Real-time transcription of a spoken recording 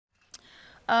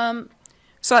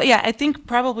So yeah, I think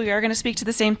probably we are going to speak to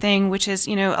the same thing, which is,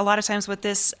 a lot of times what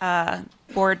this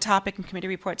board topic and committee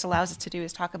reports allows us to do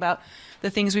is talk about the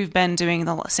things we've been doing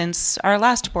since our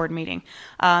last board meeting.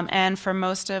 And for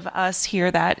most of us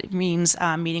here, that means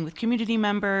meeting with community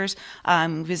members,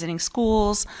 visiting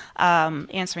schools,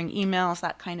 answering emails,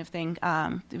 that kind of thing,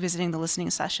 visiting the listening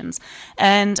sessions.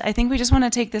 And I think we just want to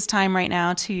take this time right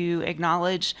now to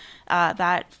acknowledge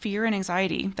that fear and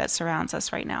anxiety that surrounds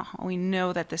us right now. We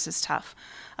know that this is tough.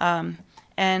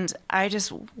 And I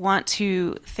just want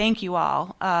to thank you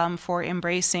all for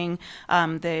embracing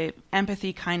the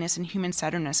empathy, kindness, and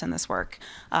human-centeredness in this work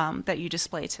that you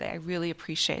display today. I really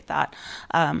appreciate that.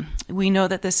 We know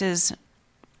that this is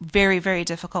very, very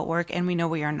difficult work, and we know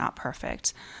we are not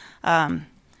perfect.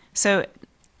 So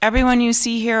everyone you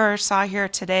see here or saw here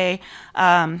today,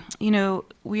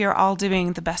 we are all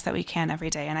doing the best that we can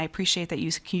every day, and I appreciate that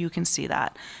you can see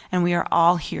that. And we are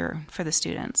all here for the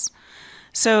students.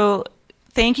 So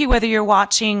thank you, whether you're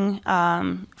watching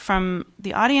from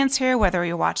the audience here, whether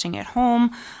you're watching at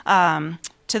home,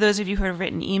 to those of you who have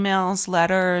written emails,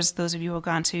 letters, those of you who have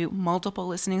gone to multiple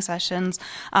listening sessions,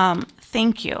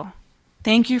 thank you.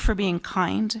 Thank you for being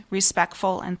kind,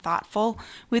 respectful, and thoughtful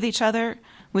with each other,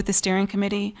 with the steering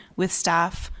committee, with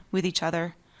staff, with each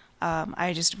other.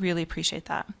 I just really appreciate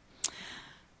that.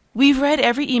 We've read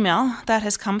every email that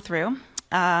has come through.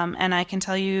 And I can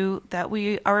tell you that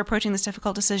we are approaching this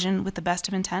difficult decision with the best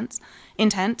of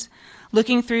intent,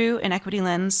 looking through an equity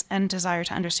lens and desire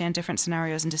to understand different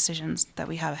scenarios and decisions that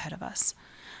we have ahead of us.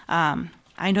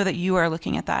 I know that you are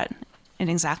looking at that in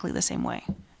exactly the same way.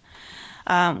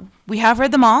 We have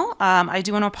read them all. I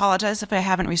do want to apologize if I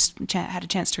haven't had a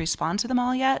chance to respond to them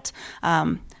all yet.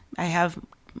 I have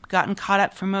gotten caught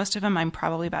up for most of them. I'm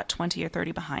probably about 20 or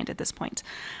 30 behind at this point.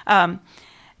 And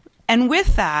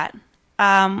with that,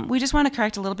 we just want to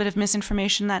correct a little bit of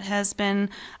misinformation that has been,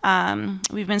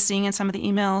 we've been seeing in some of the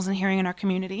emails and hearing in our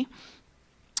community.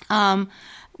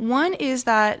 One is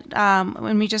that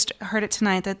when we just heard it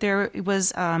tonight, that there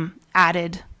was an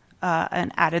added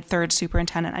third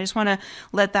superintendent. I just want to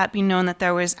let that be known that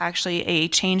there was actually a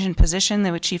change in position.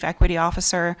 The chief equity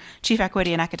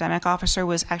and academic officer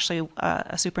was actually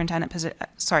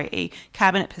a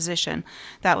cabinet position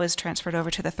that was transferred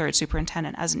over to the third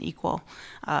superintendent as an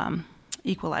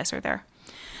equalizer there.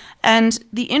 And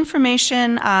the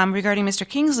information regarding Mr.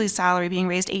 Kingsley's salary being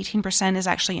raised 18% is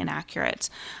actually inaccurate.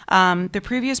 The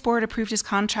previous board approved his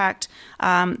contract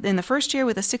in the first year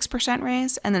with a 6%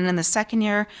 raise, and then in the second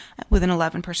year with an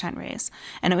 11% raise.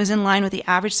 And it was in line with the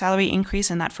average salary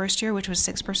increase in that first year, which was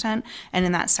 6%, and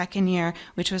in that second year,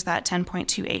 which was that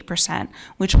 10.28%,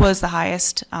 which was the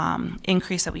highest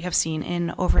increase that we have seen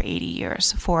in over 80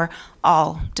 years for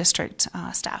all district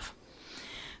staff.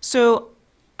 So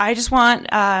I just want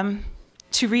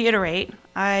to reiterate,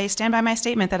 I stand by my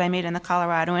statement that I made in the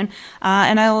Coloradoan,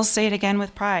 and I will say it again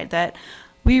with pride, that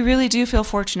we really do feel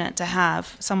fortunate to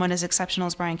have someone as exceptional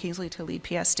as Brian Kingsley to lead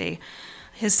PSD.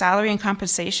 His salary and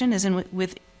compensation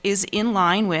is in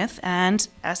line with, and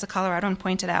as the Coloradoan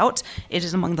pointed out, it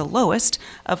is among the lowest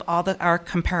of all our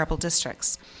comparable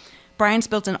districts. Brian's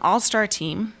built an all-star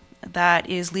team that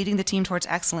is leading the team towards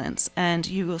excellence. And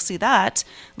you will see that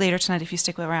later tonight if you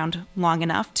stick around long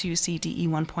enough to see DE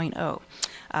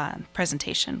 1.0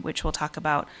 presentation, which will talk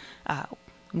about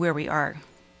where we are.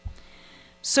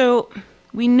 So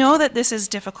we know that this is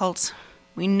difficult.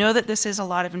 We know that this is a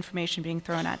lot of information being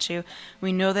thrown at you.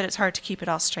 We know that it's hard to keep it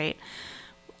all straight.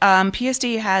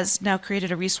 PSD has now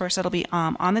created a resource that'll be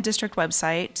on the district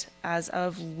website as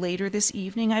of later this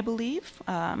evening, I believe.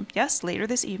 Yes, later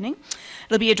this evening.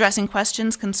 It'll be addressing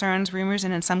questions, concerns, rumors,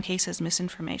 and in some cases,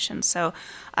 misinformation. So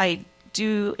I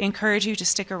do encourage you to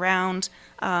stick around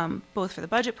both for the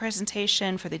budget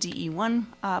presentation, for the DE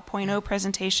 1.0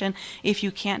 presentation. If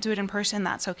you can't do it in person,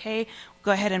 that's okay.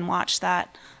 Go ahead and watch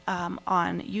that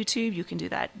on YouTube. You can do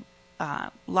that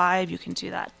live. You can do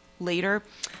that later.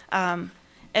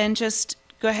 And just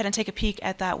go ahead and take a peek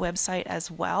at that website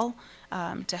as well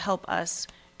to help us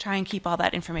try and keep all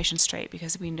that information straight,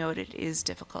 because we know that it is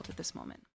difficult at this moment.